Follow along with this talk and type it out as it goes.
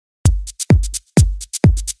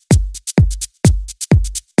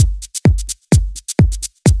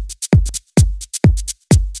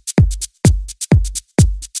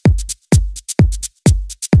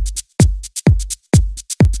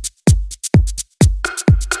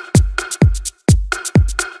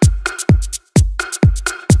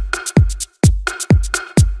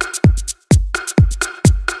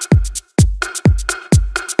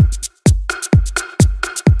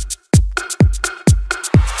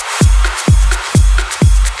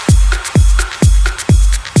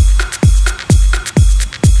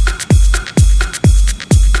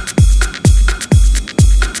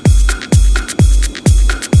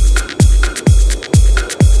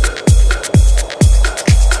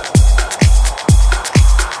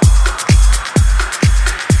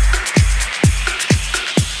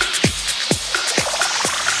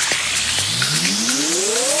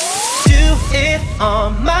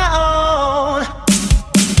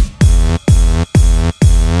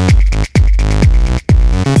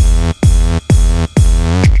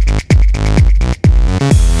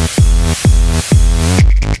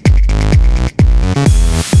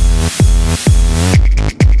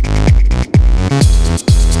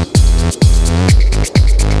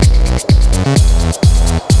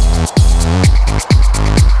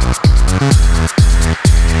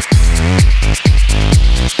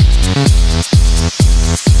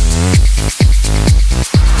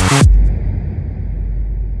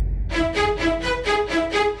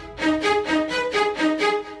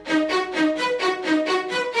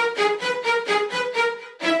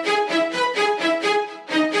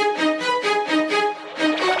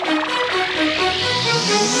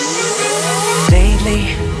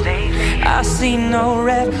Lately, I see no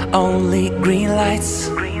red, only green lights.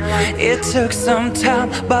 It took some time,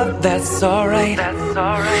 but that's alright.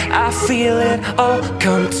 I feel it all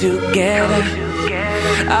come together.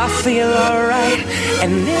 I feel alright,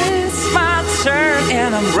 and it's my turn,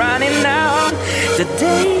 and I'm running now. The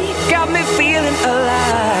day got me feeling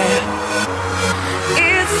alive.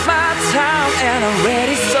 It's my time, and I'm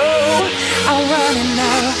ready, so I'm running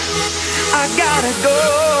now. I gotta go,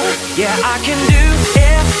 yeah, I can do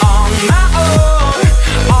it on my own.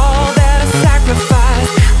 All that I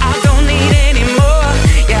sacrificed, I don't need any more.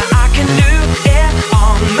 Yeah, I can do it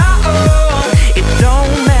on my own. It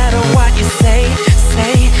don't matter what you say,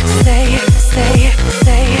 say, say, say,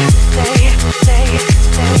 say, say, say,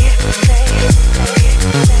 say, say,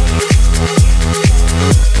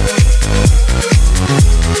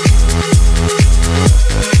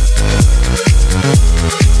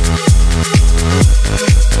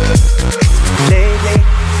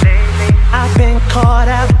 caught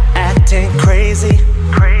out acting crazy.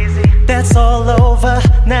 That's all over,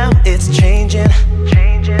 now it's changing.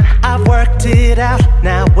 I've worked it out,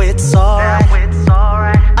 now it's alright.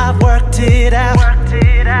 I've worked it out.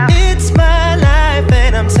 It's my life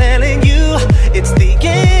and I'm telling you, it's the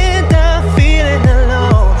end of feeling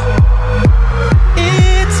alone.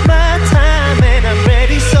 It's my time and I'm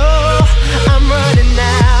ready, so I'm running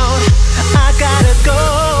out. I gotta go,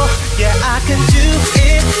 yeah, I can do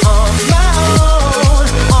it on my own.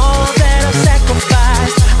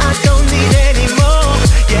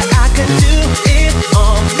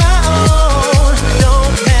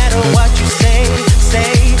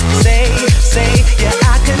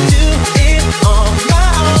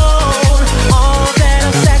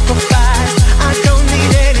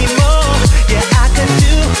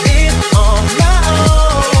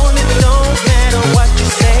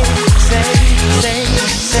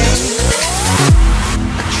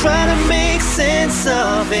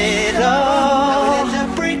 Of it all,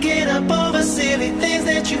 breaking up over silly things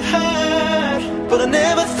that you heard, but I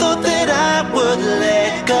never thought that I would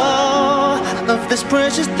let go of this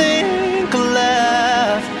precious thing called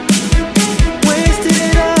love.